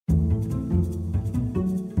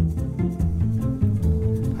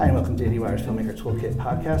Hi, and welcome to IndieWire's Filmmaker Toolkit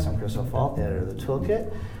podcast. I'm Chris O'Falt, the editor of the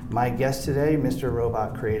Toolkit. My guest today, Mr.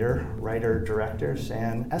 Robot creator, writer, director,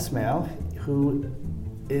 Sam Esmail, who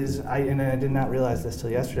is, and I did not realize this till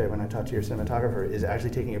yesterday when I talked to your cinematographer, is actually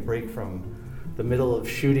taking a break from the middle of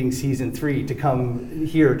shooting season 3 to come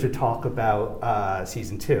here to talk about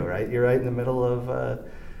season 2, right? You're right in the middle of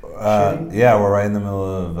shooting? Yeah, we're right in the middle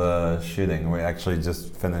of shooting. We actually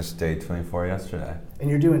just finished day 24 yesterday. And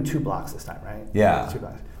you're doing 2 blocks this time, right? Yeah. 2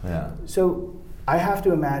 blocks. Yeah. So I have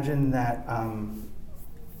to imagine that,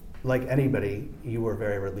 like anybody, you were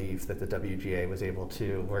very relieved that the WGA was able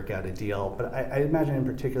to work out a deal. But I imagine in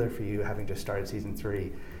particular for you, having just started season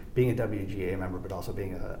 3, being a WGA member, but also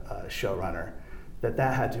being a showrunner, that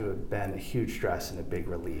had to have been a huge stress and a big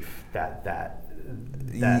relief that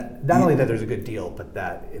not only that there's a good deal, but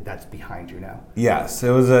that's behind you now. Yes, it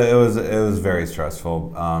was very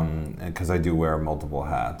stressful because I do wear multiple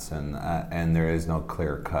hats, and there is no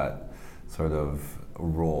clear cut sort of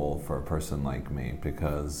rule for a person like me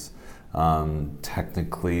because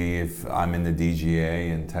technically, if I'm in the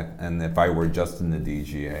DGA and if I were just in the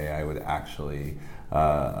DGA, I would actually.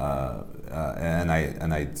 I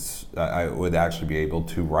would actually be able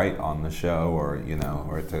to write on the show, or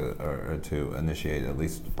to initiate at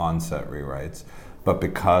least on-set rewrites. But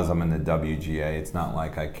because I'm in the WGA, it's not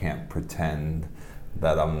like I can't pretend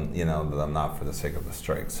that I'm not for the sake of the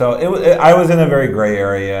strike. So I was in a very gray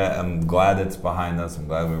area. I'm glad it's behind us. I'm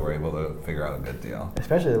glad we were able to figure out a good deal.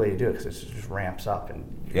 Especially the way you do it, because it just ramps up and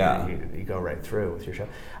you go right through with your show.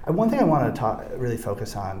 One thing I want to really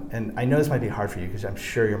focus on, and I know this might be hard for you because I'm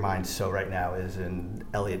sure your mind so right now is in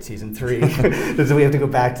Elliot season 3, so we have to go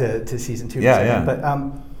back to season 2 for a second. But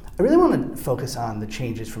I really want to focus on the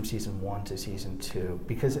changes from season 1 to season 2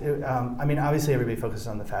 because, obviously everybody focuses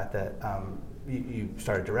on the fact that you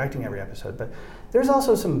started directing every episode, but there's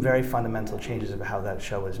also some very fundamental changes of how that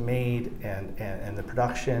show was made and the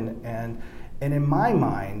production and in my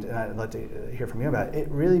mind, and I'd like to hear from you about it,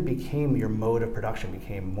 it really became, your mode of production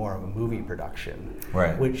became more of a movie production,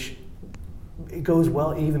 right? Which it goes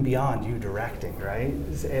well even beyond you directing, right?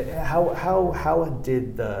 How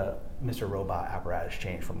did the Mr. Robot apparatus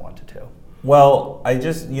change from 1 to 2? Well, I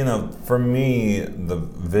just, for me, the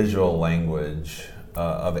visual language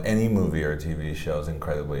of any movie or TV show is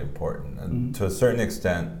incredibly important. And to a certain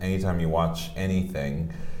extent, anytime you watch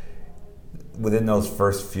anything, within those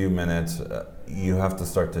first few minutes, you have to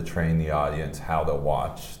start to train the audience how to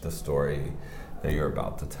watch the story that you're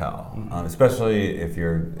about to tell. Especially if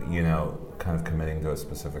you're, kind of committing to a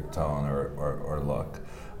specific tone or look.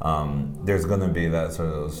 There's going to be that sort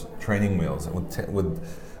of those training wheels.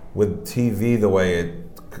 With TV, the way it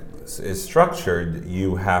is structured,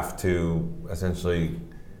 you have to essentially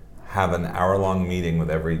have an hour-long meeting with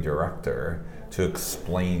every director to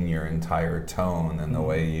explain your entire tone and the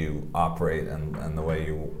way you operate and the way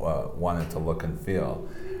you want it to look and feel.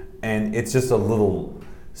 And it's just a little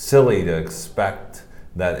silly to expect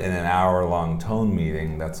that in an hour-long tone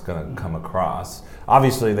meeting that's going to come across.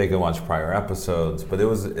 Obviously, they can watch prior episodes, but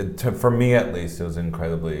for me at least, it was an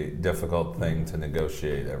incredibly difficult thing to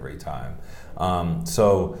negotiate every time. And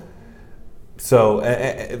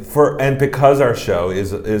because our show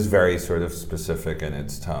is very sort of specific in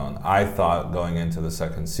its tone, I thought going into the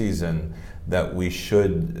second season that we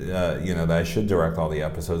should, that I should direct all the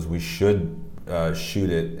episodes. We should shoot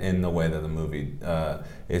it in the way that the movie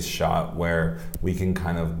is shot, where we can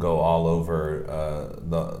kind of go all over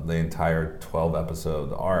the entire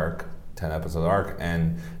 12-episode arc, 10-episode arc,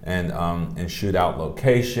 and shoot out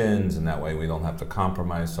locations, and that way we don't have to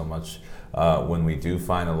compromise so much when we do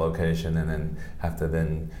find a location, and then have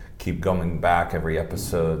to keep going back every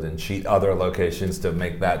episode and shoot other locations to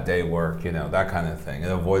make that day work, that kind of thing.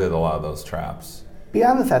 It avoided a lot of those traps.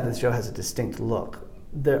 Beyond the fact that the show has a distinct look,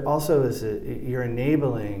 there also is you're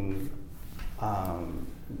enabling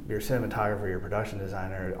your cinematographer, your production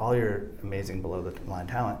designer, all your amazing below-the-line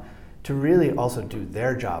talent to really also do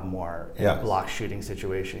their job more in a block shooting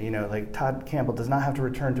situation. Like Todd Campbell does not have to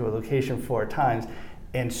return to a location 4 times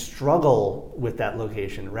and struggle with that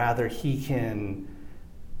location. Rather, he can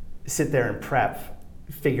sit there and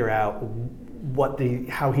figure out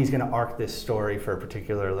how he's going to arc this story for a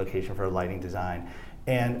particular location for a lighting design,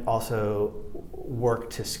 and also work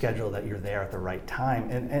to schedule that you're there at the right time.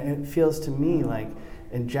 And it feels to me like,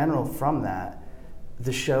 in general, from that,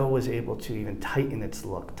 the show was able to even tighten its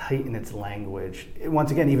look, tighten its language.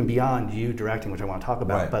 Once again, even beyond you directing, which I want to talk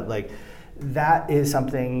about, but like that is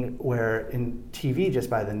something where in TV, just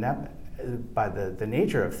by the by the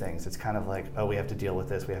nature of things, it's kind of like, oh, we have to deal with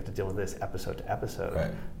this, we have to deal with this episode to episode.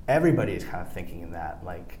 Right. Everybody's kind of thinking in that,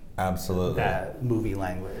 like, absolutely, that movie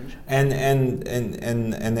language. And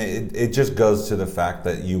it just goes to the fact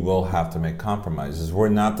that you will have to make compromises. We're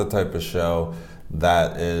not the type of show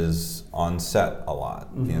that is on set a lot.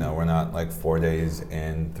 You know, we're not like 4 days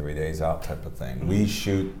in, 3 days out type of thing.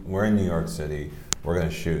 We're in New York City, we're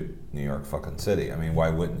gonna shoot New York fucking City. I mean, why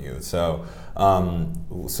wouldn't you? So,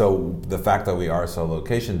 so the fact that we are so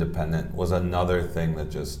location dependent was another thing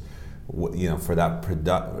that just, you know, for that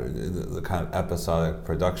the kind of episodic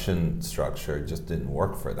production structure just didn't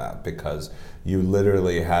work for that, because you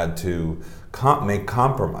literally had to make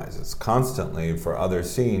compromises constantly for other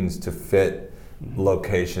scenes to fit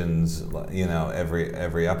locations, you know,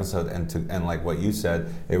 every episode, and like what you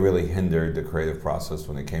said, it really hindered the creative process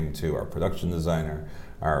when it came to our production designer,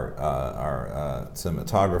 our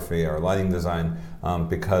cinematography, our lighting design,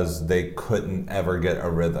 because they couldn't ever get a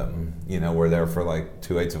rhythm. You know, we're there for like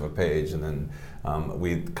 2/8 of a page, and then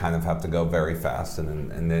we kind of have to go very fast,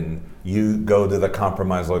 and then you go to the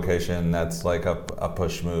compromise location that's like a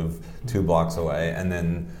push move 2 blocks away, and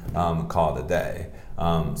then call it a day.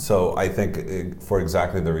 So I think for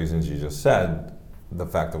exactly the reasons you just said, the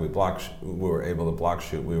fact that we were able to block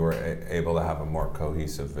shoot, we were able to have a more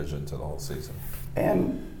cohesive vision to the whole season.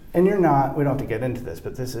 And you're not. We don't have to get into this,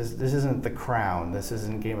 but this isn't The Crown. This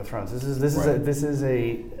isn't Game of Thrones. This is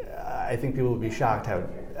a. I think people would be shocked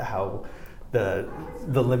how the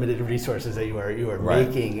limited resources that you are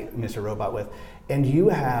making Mr. Robot with, and you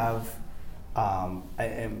have.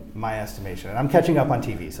 In my estimation, and I'm catching up on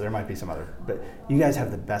TV, so there might be some other, but you guys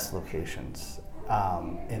have the best locations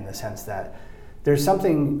in the sense that there's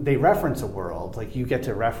something, they reference a world, like you get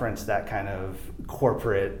to reference that kind of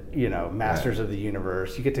corporate, you know, masters of the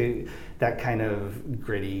universe, you get to that kind of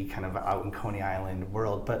gritty, kind of out in Coney Island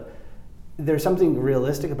world, but there's something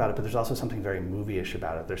realistic about it, but there's also something very movie-ish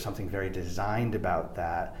about it. There's something very designed about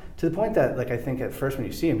that, to the point that, like, I think at first when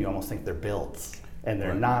you see them, you almost think they're built. And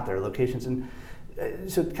they're not, they're locations. And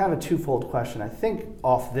so kind of a twofold question. I think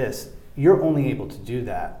off this, you're only able to do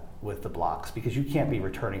that with the blocks, because you can't be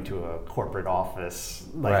returning to a corporate office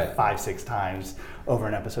like 5-6 times over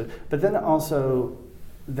an episode. But then also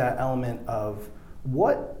that element of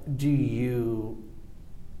what do you,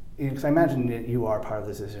 because I imagine that you are part of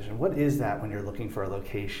this decision, what is that when you're looking for a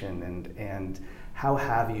location, and how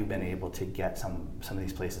have you been able to get some of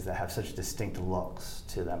these places that have such distinct looks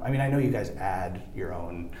to them? I mean, I know you guys add your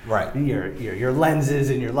own, your lenses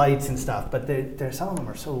and your lights and stuff, but there some of them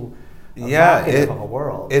are so evocative of a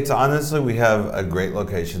world. It's honestly, we have a great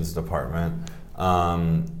locations department.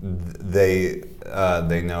 They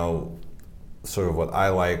know sort of what I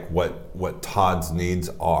like, what Todd's needs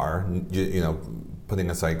are. You know,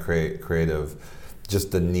 putting aside creative.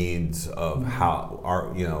 Just the needs of how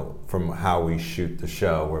our, you know, from how we shoot the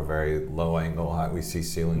show. We're very low angle. We see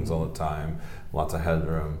ceilings all the time, lots of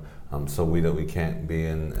headroom. So we can't be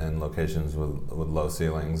in locations with low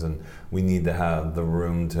ceilings, and we need to have the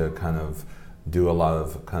room to kind of do a lot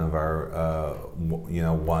of kind of our you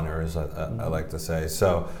know, oneers. I like to say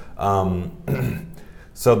so.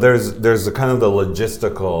 So there's a kind of the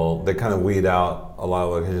logistical. They kind of weed out a lot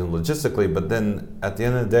of locations logistically, but then at the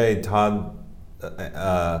end of the day, Todd.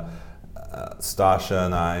 Stasha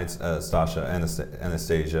and I,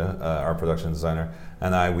 Anastasia, our production designer,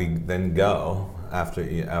 and I, we then go after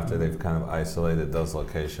they've kind of isolated those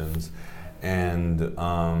locations, and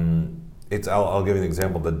I'll give you an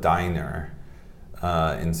example. The diner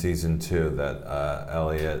in season 2 that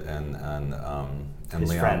Elliot and his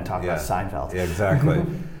Leon, friend talk about Seinfeld. Yeah, exactly.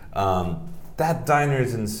 That diner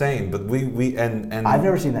is insane, but we and I've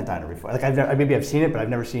never seen that diner before. Like maybe I've seen it, but I've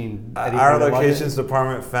never seen. Our locations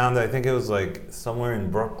department found, I think it was like somewhere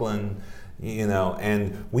in Brooklyn, you know,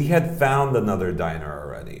 and we had found another diner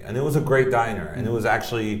already, and it was a great diner, and it was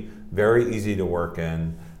actually very easy to work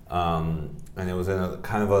in, and it was in a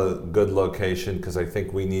kind of a good location, because I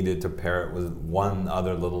think we needed to pair it with one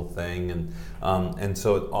other little thing, and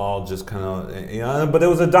so it all just kind of, you know, but it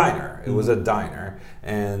was a diner. It was a diner,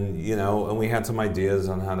 and you know, and we had some ideas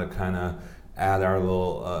on how to kind of add our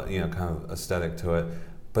little, you know, kind of aesthetic to it.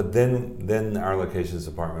 But then our locations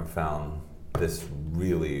department found this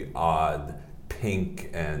really odd pink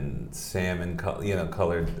and salmon,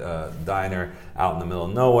 colored diner out in the middle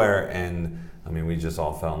of nowhere, and I mean, we just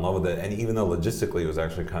all fell in love with it. And even though logistically it was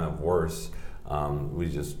actually kind of worse, we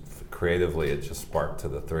just creatively, it just sparked to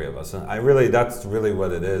the three of us. And that's really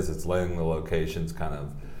what it is. It's letting the locations kind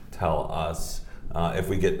of tell us if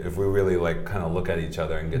we really like kind of look at each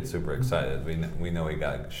other and get super excited, we know we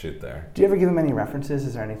got to shoot there. Do you ever give them any references?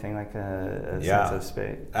 Is there anything like a sense of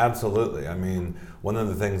space? Absolutely. I mean, one of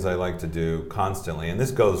the things I like to do constantly, and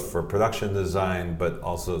this goes for production design, but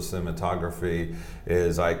also cinematography,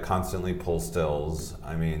 is I constantly pull stills.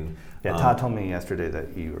 I mean, yeah, Todd told me yesterday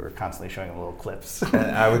that you were constantly showing him little clips.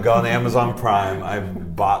 And I would go on Amazon Prime. I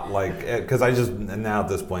bought because now at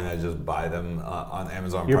this point I just buy them on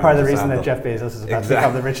Amazon Prime. You're part of the reason that Jeff Bezos is about to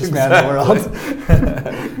become the richest man in the world.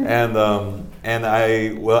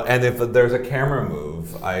 And if there's a camera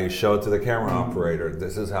move, I show it to the camera operator.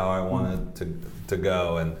 This is how I want it to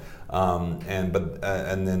go, and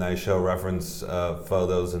then I show reference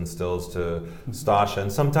photos and stills to Stasha,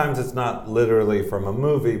 and sometimes it's not literally from a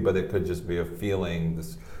movie, but it could just be a feeling,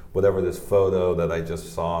 this photo that I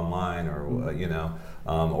just saw online, or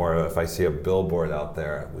or if I see a billboard out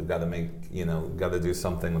there, we've got to do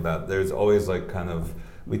something with that. There's always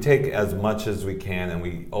we take as much as we can, and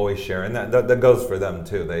we always share, and that goes for them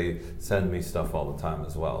too. They send me stuff all the time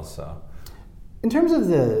as well. So. In terms of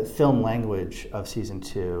the film language of season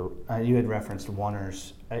 2, you had referenced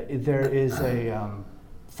Warner's. There is a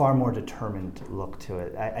far more determined look to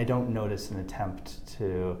it. I don't notice an attempt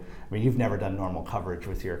to. I mean, you've never done normal coverage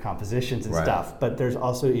with your compositions and stuff, but there's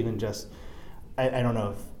also even just. I don't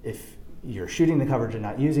know if you're shooting the coverage and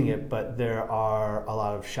not using it, but there are a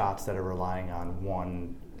lot of shots that are relying on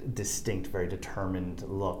one distinct, very determined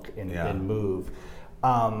look in move.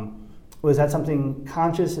 Was that something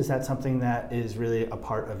conscious? Is that something that is really a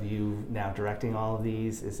part of you now directing all of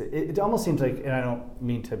these? It almost seems like, and I don't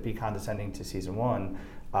mean to be condescending to season 1,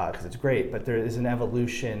 because it's great, but there is an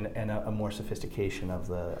evolution and a more sophistication of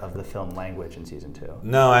the film language in season 2.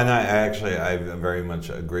 No, and I very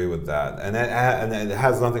much agree with that, and it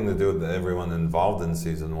has nothing to do with everyone involved in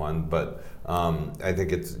season 1, but I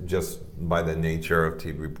think it's just by the nature of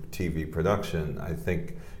TV production. I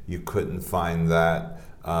think you couldn't find that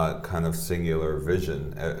kind of singular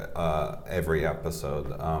vision every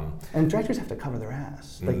episode. And directors have to cover their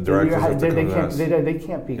ass. Like they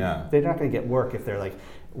can't be. Yeah. They're not going to get work if they're like,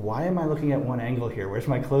 why am I looking at one angle here? Where's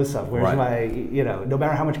my close-up? Where's my, no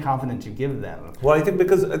matter how much confidence you give them. Well, I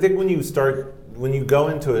think when you go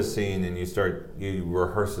into a scene and you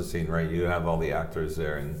rehearse a scene, right? You have all the actors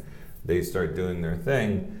there and they start doing their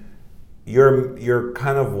thing. You're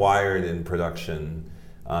kind of wired in production.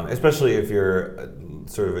 Especially if you're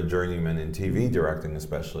sort of a journeyman in TV directing,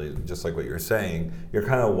 especially, just like what you're saying, you're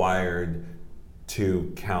kind of wired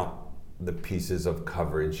to count the pieces of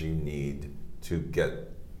coverage you need to get,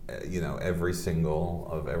 every single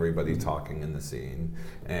of everybody talking in the scene,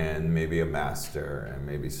 and maybe a master, and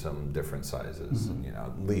maybe some different sizes. And,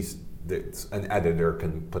 at least an editor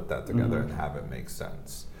can put that together and have it make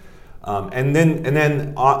sense. And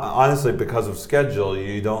then, honestly, because of schedule,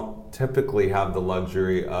 you don't typically have the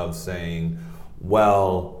luxury of saying,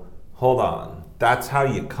 well, hold on, that's how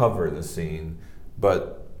you cover the scene,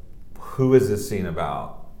 but who is this scene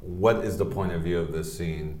about? What is the point of view of this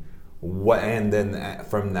scene? And then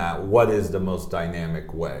from that, what is the most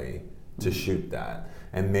dynamic way to shoot that?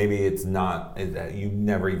 And maybe it's not, you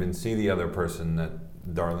never even see the other person that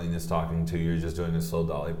Darlene is talking to. You're just doing a slow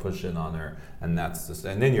dolly push in on her, and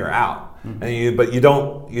and then you're out. And but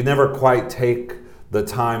you never quite take the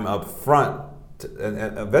time up front.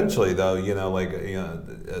 And eventually, though,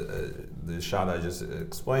 the shot I just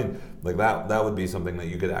explained, like that would be something that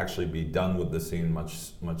you could actually be done with the scene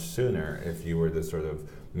much sooner if you were to sort of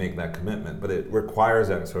make that commitment. But it requires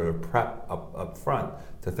that sort of prep up front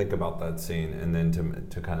to think about that scene and then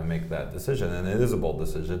to kind of make that decision. And it is a bold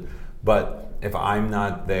decision. But if I'm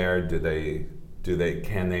not there, can they,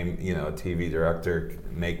 a TV director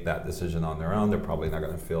make that decision on their own? They're probably not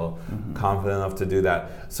going to feel confident enough to do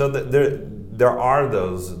that. So there are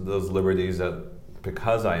those liberties that,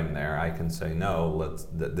 because I'm there, I can say no.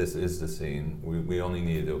 This is the scene. We only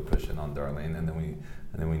need to do a push in on Darlene, and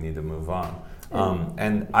then we need to move on.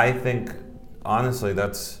 And I think honestly,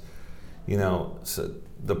 that's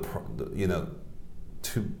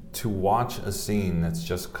to watch a scene that's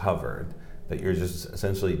just covered, that you're just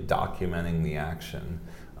essentially documenting the action.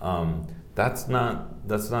 That's not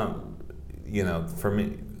for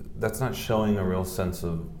me. That's not showing a real sense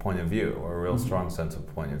of point of view or a real strong sense of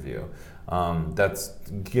point of view. That's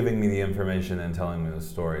giving me the information and telling me the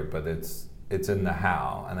story, but it's in the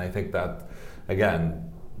how. And I think that,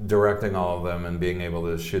 again, directing all of them and being able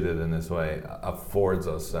to shoot it in this way affords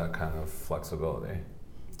us that kind of flexibility.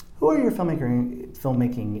 Who are your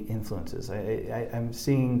filmmaking influences? I'm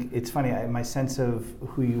seeing, it's funny, my sense of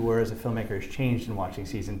who you were as a filmmaker has changed in watching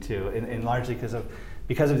season 2, and largely because of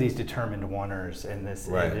because of these determined oneers and this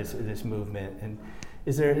Right. this movement. And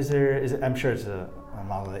is it, I'm sure it's a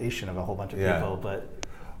amalgamation of a whole bunch of people, but.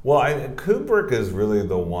 Well, Kubrick is really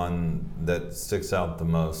the one that sticks out the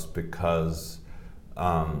most because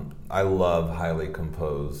I love highly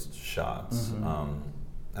composed shots. Mm-hmm.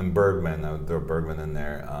 And Bergman, I would throw Bergman in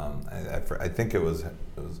there. I think it was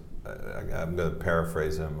I'm going to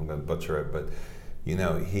paraphrase him, I'm going to butcher it, but you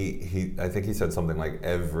know, I think he said something like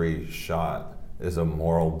every shot is a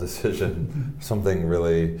moral decision, something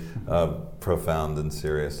really profound and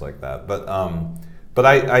serious like that. But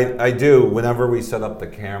I do, whenever we set up the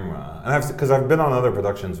camera, and because I've been on other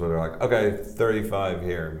productions where they're like, okay, 35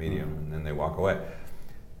 here, medium, and then they walk away.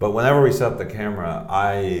 But whenever we set up the camera,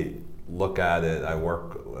 I look at it. I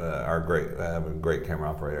work I have a great camera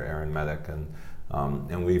operator, Aaron Medic,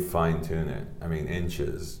 and we fine tune it. I mean,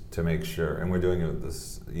 inches to make sure. And we're doing it with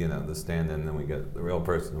this, you know, the stand-in, then we get the real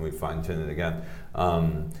person, and we fine tune it again.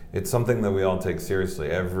 It's something that we all take seriously.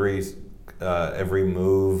 Every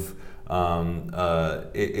move.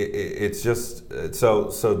 It's just so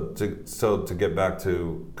to get back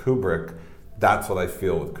to Kubrick, that's what I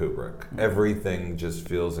feel with Kubrick. Mm-hmm. Everything just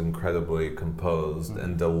feels incredibly composed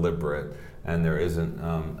and deliberate, and there isn't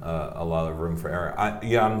a lot of room for error.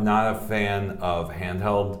 I'm not a fan of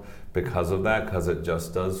handheld because of that, because it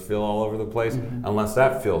just does feel all over the place, unless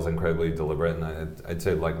that feels incredibly deliberate. And I'd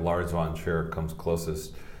say like Lars von Trier comes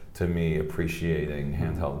closest to me appreciating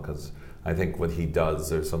handheld, because I think what he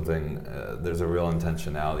does, there's a real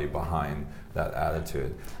intentionality behind that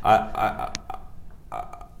attitude.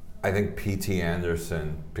 I think P.T.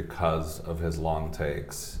 Anderson, because of his long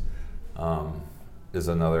takes, is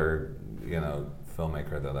another, you know,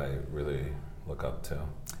 filmmaker that I really look up to.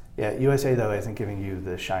 Yeah, USA though isn't giving you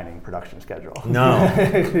the shining production schedule. No,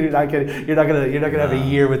 you're not gonna have a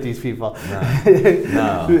year with these people.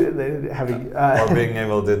 No. Or being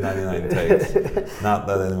able to do 99 takes. Not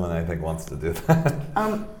that anyone I think wants to do that.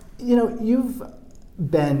 You know, you've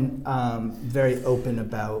been very open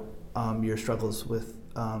about your struggles with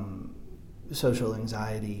social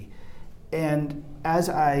anxiety, and as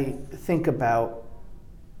I think about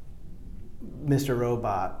Mr.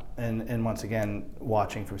 Robot, and once again,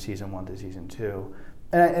 watching from season 1 to season 2,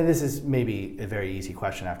 and this is maybe a very easy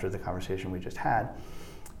question after the conversation we just had,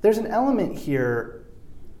 there's an element here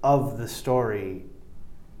of the story.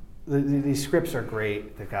 These scripts are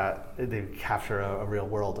great. They capture a real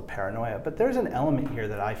world of paranoia, but there's an element here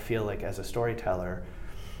that I feel like as a storyteller,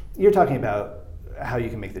 you're talking about how you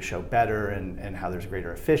can make the show better and how there's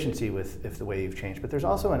greater efficiency if the way you've changed, but there's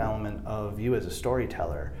also an element of you as a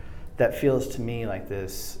storyteller that feels to me like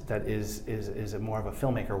this, that is a more of a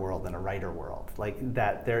filmmaker world than a writer world. Like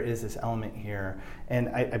that there is this element here, and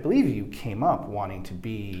I believe you came up wanting to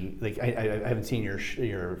be, like, I haven't seen your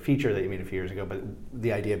feature that you made a few years ago, but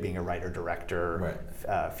the idea of being a writer, director,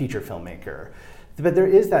 right. Feature filmmaker. But there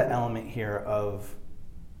is that element here of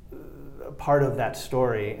part of that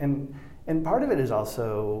story, and part of it is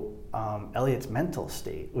also Elliot's mental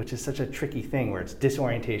state, which is such a tricky thing where it's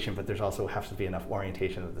disorientation, but there's also has to be enough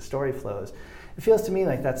orientation that the story flows. It feels to me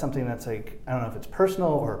like that's something that's like, I don't know if it's personal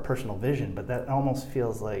or a personal vision, but that almost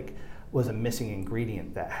feels like was a missing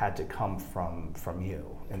ingredient that had to come from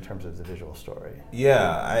you in terms of the visual story.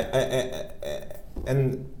 Yeah,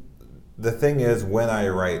 and the thing is, when I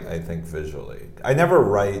write, I think visually. I never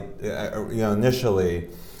write, initially,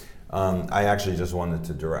 I actually just wanted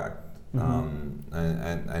to direct.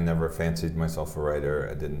 And I never fancied myself a writer.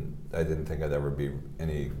 I didn't think I'd ever be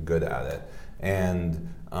any good at it. And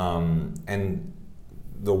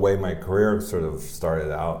the way my career sort of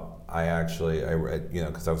started out, I read,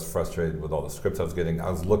 because I was frustrated with all the scripts I was getting. I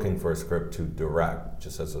was looking for a script to direct,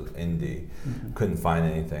 just as an indie. Couldn't find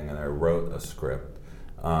anything, and I wrote a script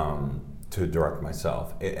to direct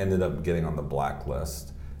myself. It ended up getting on the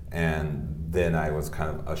blacklist. And then I was kind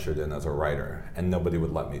of ushered in as a writer, and nobody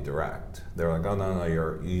would let me direct. They were like, "Oh no,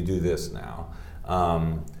 you do this now."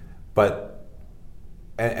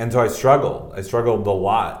 And so I struggled. I struggled a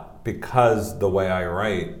lot because the way I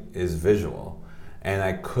write is visual, and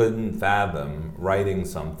I couldn't fathom writing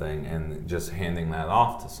something and just handing that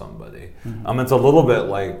off to somebody. It's a little bit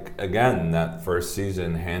like, again, that first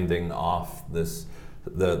season, handing off the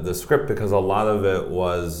script, because a lot of it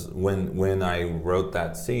was when I wrote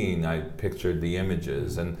that scene, I pictured the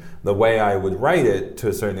images, and the way I would write it to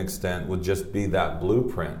a certain extent would just be that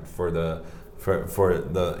blueprint for the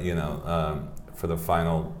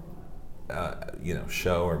final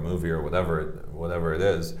show or movie or whatever it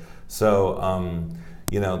is. So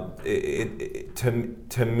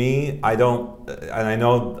to me, I don't, and I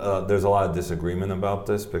know there's a lot of disagreement about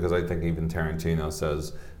this, because I think even Tarantino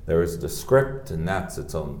says There is the script, and that's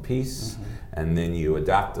its own piece, and then you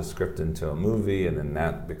adapt the script into a movie, and then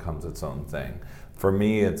that becomes its own thing. For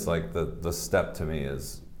me, it's like the step to me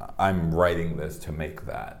is I'm writing this to make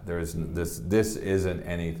that. There's this isn't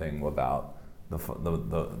anything without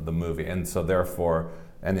the movie, and so therefore.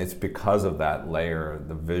 And it's because of that layer,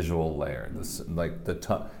 the visual layer, this, like the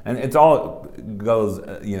tone, and it's all goes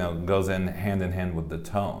in hand with the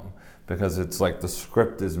tone, because it's like the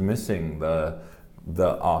script is missing the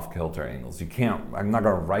off-kilter angles. You can't. I'm not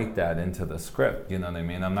going to write that into the script. You know what I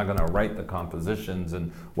mean? I'm not going to write the compositions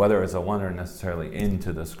and whether it's a wonder necessarily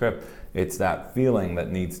into the script. It's that feeling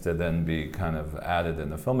that needs to then be kind of added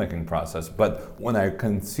in the filmmaking process. But when I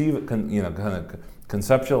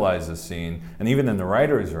conceptualize a scene, and even in the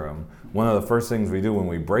writer's room, one of the first things we do when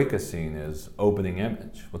we break a scene is opening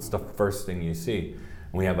image. What's the first thing you see?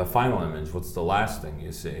 And we have a final image. What's the last thing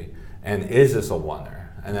you see? And is this a wonder?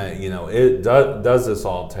 And does this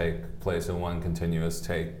all take place in one continuous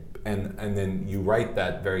take? And then you write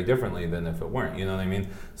that very differently than if it weren't. You know what I mean?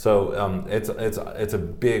 So it's a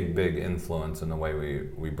big influence in the way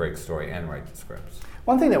we break story and write the scripts.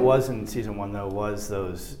 One thing that was in season 1 though was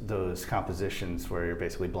those compositions where you're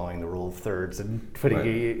basically blowing the rule of thirds and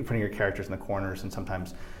putting your characters in the corners, and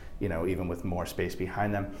sometimes even with more space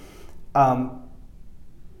behind them.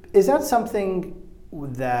 Is that something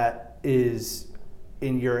that is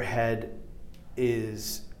in your head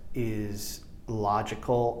is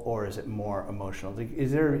logical, or is it more emotional?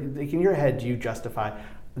 Is there, like, in your head, do you justify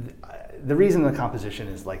the reason the composition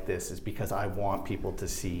is like this is because I want people to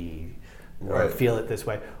see or feel it this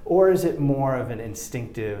way, or is it more of an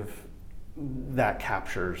instinctive that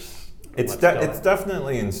captures? It's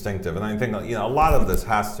definitely instinctive, and I think a lot of this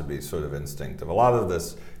has to be sort of instinctive. A lot of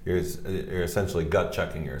this you're essentially gut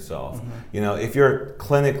checking yourself. If you're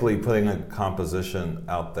clinically putting a composition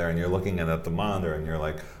out there and you're looking at the monitor and you're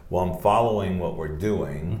like, well, I'm following what we're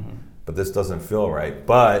doing, but this doesn't feel right.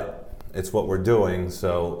 But it's what we're doing,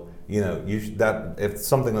 so if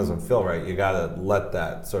something doesn't feel right, you got to let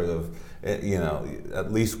that sort of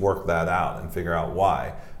at least work that out and figure out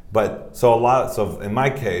why. But so in my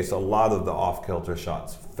case, a lot of the off-kilter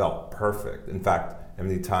shots felt perfect. In fact,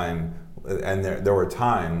 and there were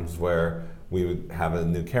times where we would have a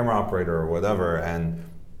new camera operator or whatever, and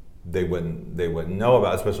they wouldn't know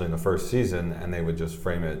about it, especially in the first season, and they would just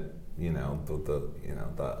frame it,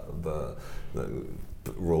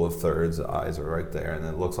 the rule of thirds, the eyes are right there, and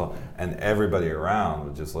it looks all, and everybody around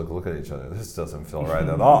would just look at each other. This doesn't feel right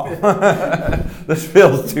at all. This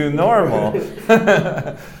feels too normal.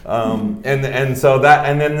 And so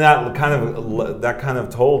that kind of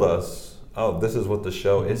told us, oh, this is what the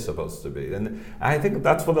show is supposed to be. And I think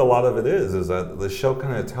that's what a lot of it is that the show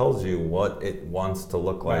kind of tells you what it wants to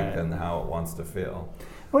look like and how it wants to feel.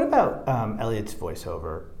 What about Elliot's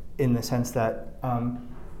voiceover, in the sense that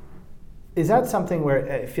is that something where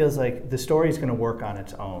it feels like the story is going to work on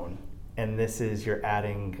its own, and you're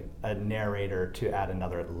adding a narrator to add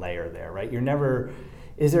another layer there, right? You're never.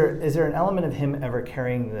 Is there an element of him ever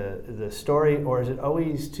carrying the story, or is it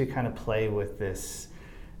always to kind of play with this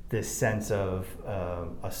sense of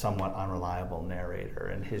a somewhat unreliable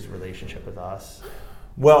narrator and his relationship with us?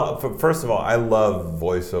 Well, first of all, I love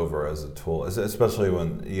voiceover as a tool, especially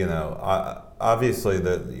when obviously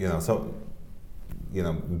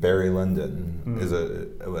Barry Lyndon is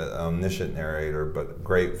an omniscient narrator, but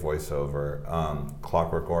great voiceover.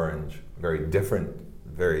 Clockwork Orange, very different,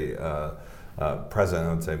 very present.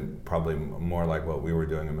 I would say probably more like what we were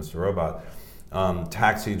doing in Mr. Robot.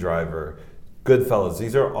 Taxi Driver, Goodfellas.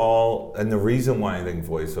 These are all, and the reason why I think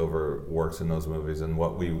voiceover works in those movies, and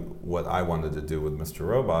what I wanted to do with Mr.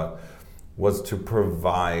 Robot, was to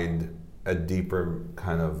provide a deeper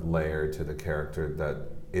kind of layer to the character that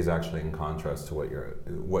is actually in contrast to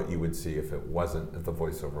what you would see if the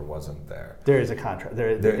voiceover wasn't there. There is a contrast.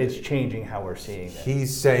 It's changing how we're seeing it.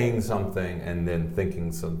 He's saying something and then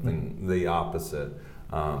thinking something the opposite,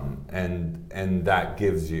 and that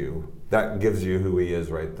gives you who he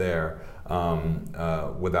is right there,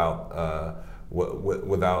 without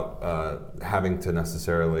having to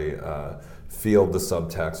necessarily feel the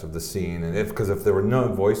subtext of the scene. And because if there were no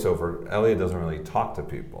voiceover, Elliot doesn't really talk to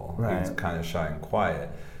people. Right. He's kind of shy and quiet.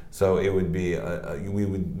 So it would be we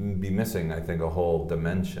would be missing, I think, a whole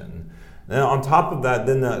dimension. And on top of that,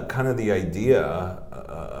 then the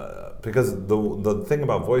idea, because the thing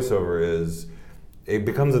about voiceover is it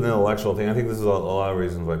becomes an intellectual thing. I think this is a lot of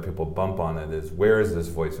reasons why people bump on it, is where is this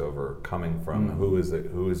voiceover coming from? Who is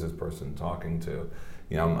this person talking to?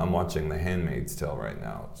 I'm watching The Handmaid's Tale right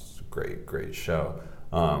now. It's a great show.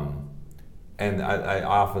 and I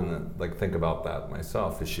often like think about that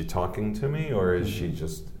myself. Is she talking to me, or is she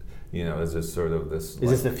just, is this sort of this? Is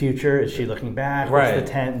this the future? Is she looking back? Right. What's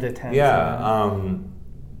the tense? Yeah.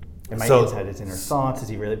 And my insight is in her thoughts. Is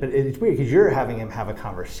he really? But it's weird because you're having him have a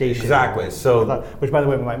conversation. Exactly. Which, by the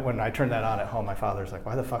way, when I turned that on at home, my father's like,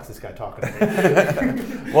 "Why the fuck's this guy talking to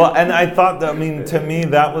me?" Well, and I thought that, to me,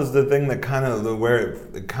 that was the thing that where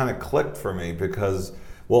it kind of clicked for me, because,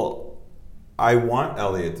 well, I want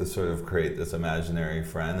Elliot to sort of create this imaginary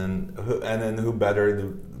friend, and then who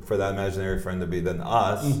better for that imaginary friend to be than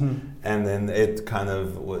us? Mm-hmm. And then it kind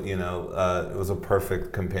of, it was a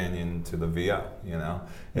perfect companion to the VO.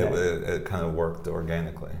 It kind of worked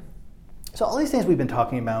organically. So all these things we've been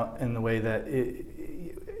talking about in the way that,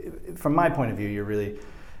 from my point of view, you're really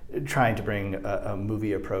trying to bring a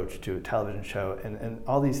movie approach to a television show, and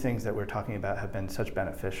all these things that we're talking about have been such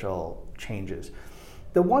beneficial changes.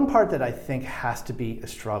 The one part that I think has to be a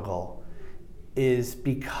struggle is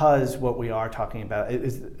because what we are talking about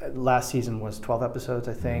is last season was 12 episodes,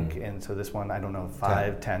 I think, and so this one, I don't know,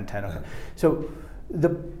 5, 10. Okay. So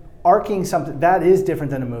the arcing something, that is different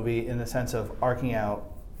than a movie in the sense of arcing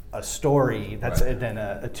out a story that's than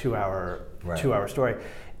a 2-hour story.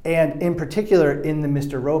 And in particular, in the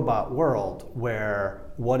Mr. Robot world, where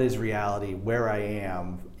what is reality, where I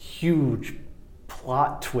am, huge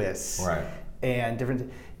plot twists, and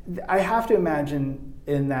different. I have to imagine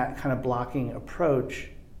in that kind of blocking approach,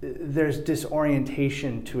 there's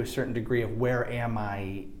disorientation to a certain degree of where am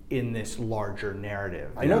I in this larger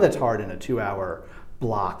narrative. I know that's hard in a 2-hour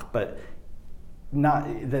block, but not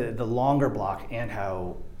the longer block, and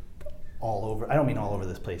how all over, I don't mean all over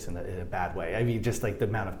this place in a bad way. I mean just like the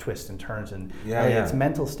amount of twists and turns and its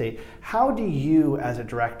mental state. How do you, as a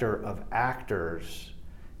director of actors,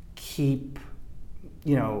 keep,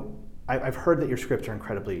 I've heard that your scripts are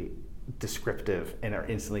incredibly descriptive and are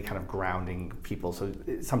instantly kind of grounding people, so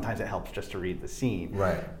sometimes it helps just to read the scene.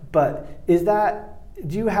 Right. But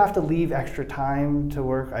do you have to leave extra time to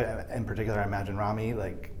work? In particular, I imagine Rami,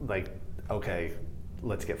 like, okay,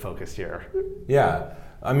 let's get focused here. Yeah.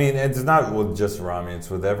 I mean, it's not with just Rami, it's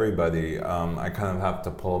with everybody. I kind of have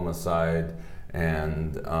to pull them aside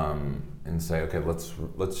and say, okay,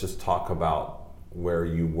 let's just talk about where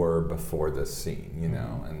you were before this scene,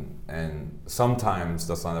 and sometimes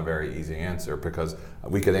that's not a very easy answer, because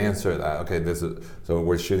we could answer that, okay, so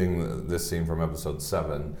we're shooting this scene from episode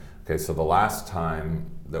 7, okay, so the last time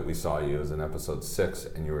that we saw you is in episode 6,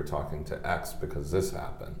 and you were talking to X because this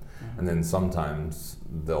happened. And then sometimes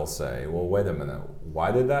they'll say, well, wait a minute,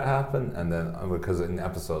 why did that happen? And then, because in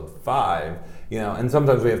episode 5, and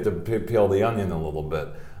sometimes we have to peel the onion a little bit.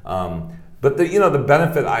 But the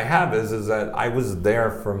benefit I have is that I was there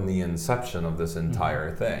from the inception of this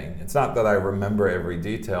entire thing. It's not that I remember every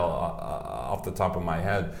detail off the top of my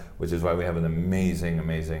head, which is why we have an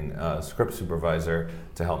amazing script supervisor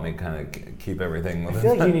to help me kind of keep everything. I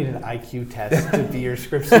feel like you need an IQ test to be your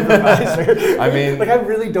script supervisor. I mean, I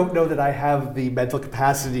really don't know that I have the mental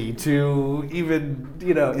capacity to even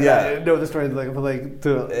know the story.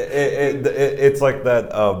 It's like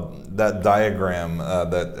that diagram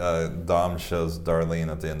that Dom shows Darlene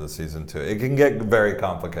at the end of season 2. It can get very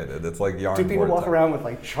complicated. It's like yarn. Do people walk around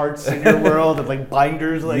with charts in your world and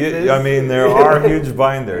binders this? I mean, there are huge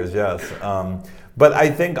binders, yes. But I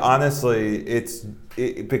think honestly, it's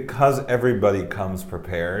because everybody comes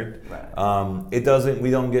prepared. Right. We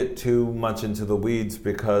don't get too much into the weeds,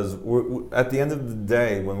 because at the end of the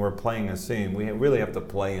day, when we're playing a scene, we really have to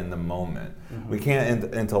play in the moment. Mm-hmm. We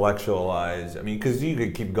can't intellectualize. I mean, because you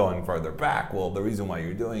could keep going farther back. Well, the reason why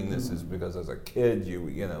you're doing this is because as a kid you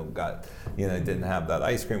didn't have that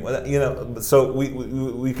ice cream. So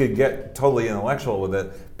we could get totally intellectual with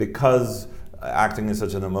it, because acting is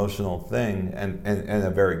such an emotional thing and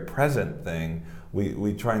a very present thing.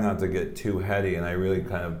 We try not to get too heady, and I really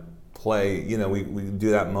kind of play, we do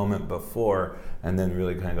that moment before and then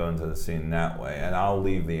really kind of go into the scene that way. And I'll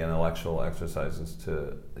leave the intellectual exercises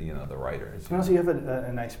to, the writers. And also you have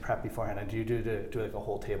a nice prep beforehand. Do you do like a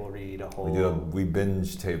whole table read, We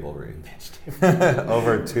binge table read.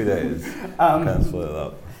 Over 2 days. Kind of split it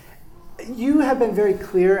up. You have been very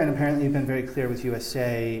clear, and apparently you've been very clear with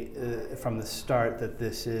USA from the start, that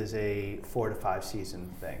this is a 4 to 5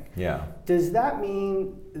 season thing. Yeah. Does that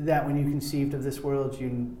mean that when you conceived of this world,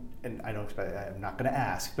 and I don't expect, I'm not going to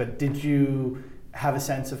ask, but did you have a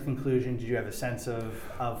sense of conclusion? Did you have a sense of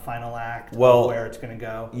final act, of where it's going to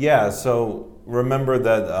go? Yeah. So remember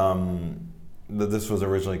that this was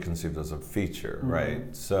originally conceived as a feature,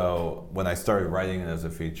 right? So when I started writing it as a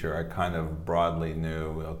feature, I kind of broadly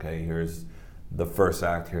knew, okay, here's the first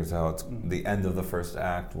act, here's how it's, the end of the first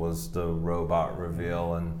act was the robot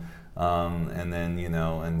reveal, and And then,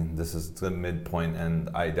 and this is the midpoint, and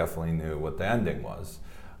I definitely knew what the ending was.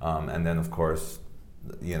 And then, of course,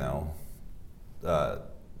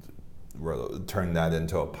 turned that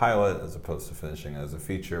into a pilot as opposed to finishing as a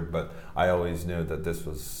feature. But I always knew that this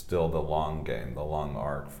was still the long game, the long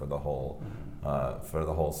arc for the whole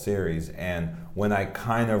series. And when I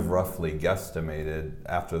kind of roughly guesstimated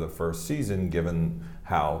after the first season, given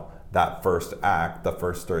how that first act, the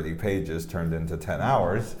first 30 pages turned into 10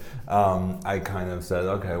 hours, I kind of said,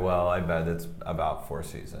 okay, well, I bet it's about 4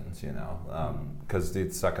 seasons, because the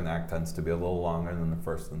second act tends to be a little longer than the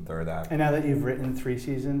first and third act. And now that you've written 3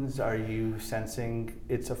 seasons, are you sensing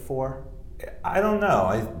it's a 4? I don't know.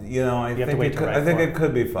 I think it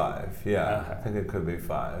could be 5. Yeah, okay. I think it could be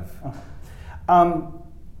 5.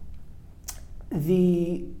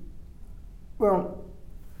 Okay.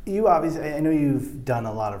 You obviously, I know you've done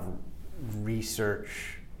a lot of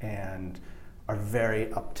research and are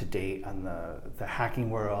very up to date on the hacking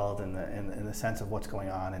world and the sense of what's going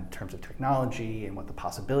on in terms of technology and what the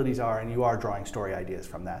possibilities are, and you are drawing story ideas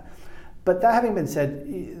from that. But that having been said,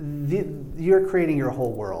 you're creating your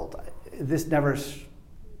whole world. This never,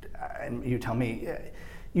 and you tell me,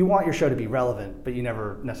 you want your show to be relevant, but you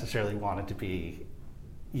never necessarily want it to be,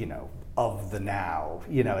 of the now.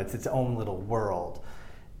 It's its own little world.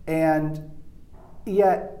 And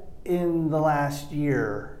yet, in the last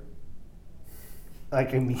year, it's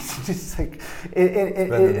like it's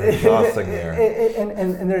been an exhausting year.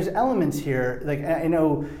 And there's elements here. Like, I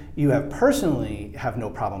know you personally have no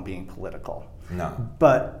problem being political. No.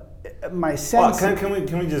 But my sense. Well,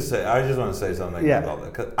 can we just say? I just want to say something about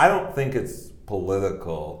that, because I don't think it's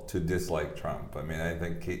political to dislike Trump. I mean,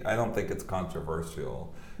 I don't think it's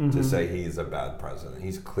controversial to say he's a bad president.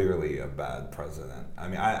 He's clearly a bad president. I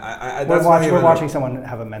mean, we're watching someone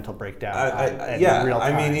have a mental breakdown. In real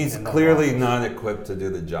time. I mean, he's clearly not equipped to do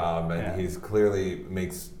the job, and he's clearly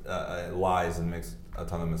makes lies and makes a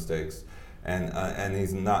ton of mistakes, and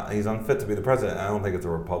he's unfit to be the president. I don't think it's a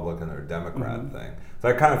Republican or Democrat thing. So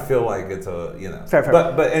I kind of feel like it's a fair.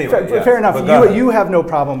 But anyway, fair enough. You have no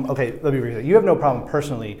problem. Okay, let me read it. You have no problem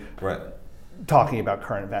personally. Right. Talking about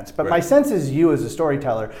current events, but my sense is you as a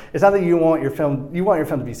storyteller, it's not that you want your film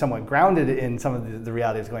to be somewhat grounded in some of the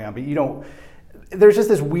reality that's going on, but you don't. There's just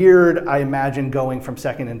this weird, I imagine, going from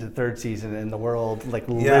second into third season in the world, like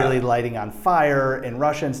literally lighting on fire in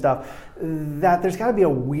Russia and stuff, that there's got to be a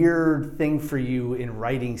weird thing for you in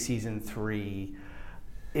writing season 3.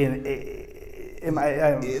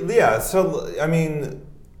 So I mean,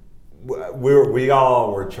 we were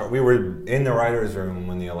in the writers' room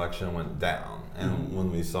when the election went down, and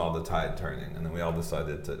when we saw the tide turning, and then we all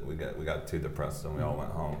decided we got too depressed, and we all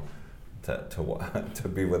went home to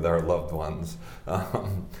be with our loved ones.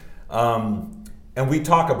 And we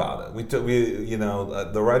talk about it.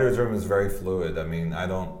 The writers' room is very fluid. I mean,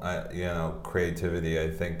 creativity, I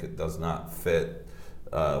think, it does not fit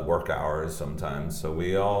work hours sometimes. So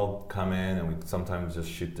we all come in and we sometimes just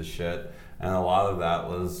shoot the shit. And a lot of that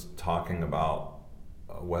was talking about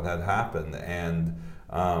what had happened. And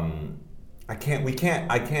I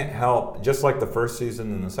can't help, just like the first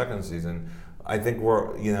season and the second season, I think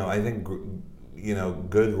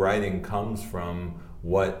good writing comes from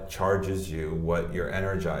what charges you, what you're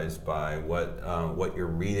energized by, what you're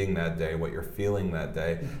reading that day, what you're feeling that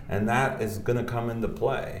day, and that is going to come into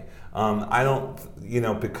play. I don't,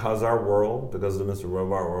 because the Mr.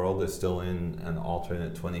 Robot world is still in an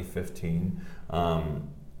alternate 2015.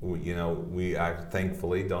 We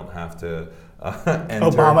thankfily don't have to enter.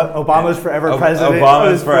 Obama's forever president.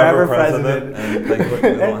 Obama's forever president, and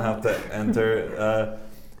thankfully we don't have to enter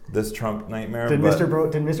this Trump nightmare. Did Mr.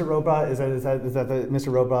 Robot is that the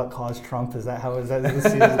Mr. Robot caused Trump? Is that the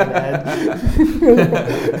season going to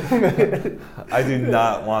end? I do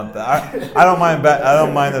not want that. I don't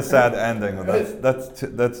mind a sad ending.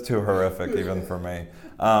 That's too horrific even for me.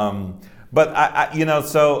 But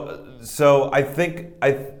so I think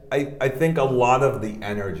a lot of the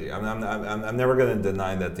energy. I'm never going to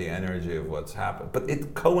deny that the energy of what's happened, but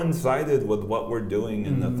it coincided with what we're doing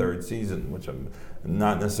in the third season, which I'm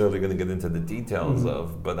not necessarily going to get into the details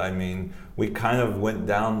of. But I mean, we kind of went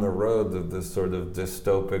down the road of this sort of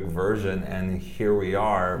dystopic version, and here we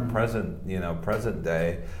are, present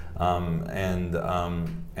day, and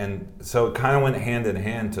so it kind of went hand in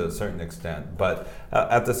hand to a certain extent. But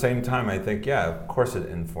at the same time, I think, of course, it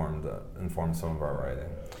informed some of our writing.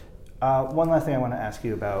 One last thing I want to ask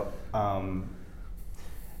you about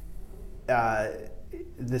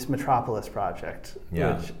this Metropolis project,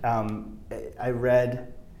 which I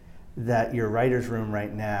read that your writer's room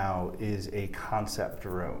right now is a concept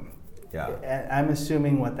room. Yeah. And I'm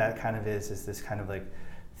assuming what that kind of is this kind of like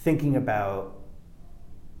thinking about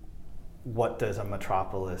what does a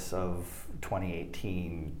metropolis of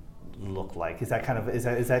 2018 look like? Is that kind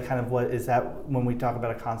of when we talk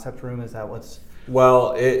about a concept room? Is that what's?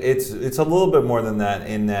 Well, it's a little bit more than that.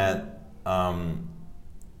 In that,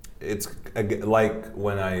 it's like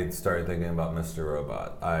when I started thinking about Mr.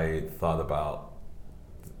 Robot, I thought about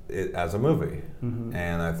it as a movie,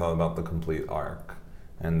 and I thought about the complete arc,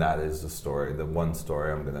 and that is the story. The one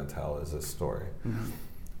story I'm going to tell is this story.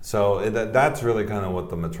 So that's really kind of what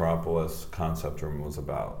the Metropolis concept room was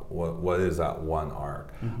about. What is that one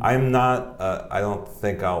arc? I'm not. I don't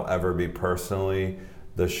think I'll ever be personally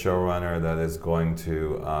the showrunner that is going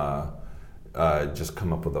to just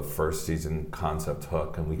come up with a first season concept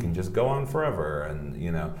hook and we can just go on forever. And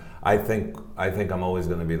I think I'm always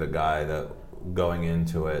going to be the guy that going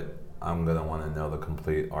into it, I'm going to want to know the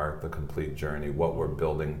complete arc, the complete journey, what we're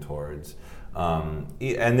building towards. And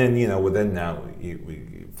then within that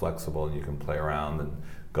we flexible and you can play around and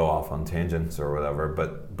go off on tangents or whatever,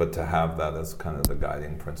 but to have that as kind of the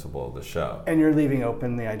guiding principle of the show. And you're leaving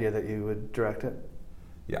open the idea that you would direct it?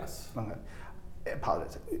 Yes. Okay.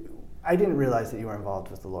 Apologies. I didn't realize that you were involved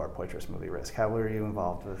with the Laura Poitras movie Risk. How were you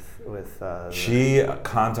involved with She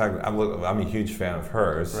contacted, I'm a huge fan of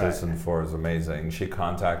hers. Right. Season 4 is amazing. She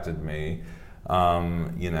contacted me,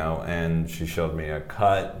 and she showed me a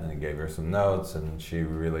cut and I gave her some notes and she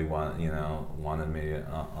really wanted me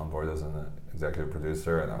on board as an executive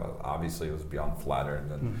producer, and I obviously was beyond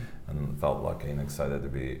flattered and felt lucky and excited to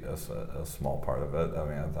be a small part of it. I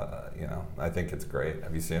mean, I thought, I think it's great.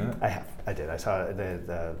 Have you seen it? I have. I did. I saw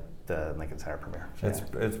the Lincoln Center premiere. So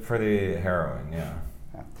It's pretty harrowing, yeah.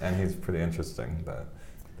 And he's pretty interesting,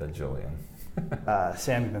 that Julian.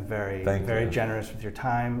 Sam, you've been very generous with your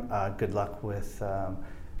time. Good luck with.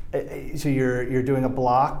 So you're doing a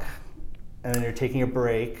block, and then you're taking a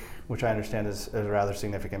break, which I understand is a rather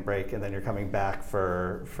significant break, and then you're coming back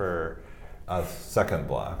for a second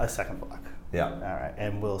block. A second block. Yeah. All right,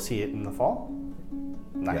 and we'll see it in the fall.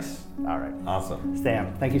 Nice. Yes. All right. Awesome.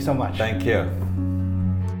 Sam, thank you so much. Thank you.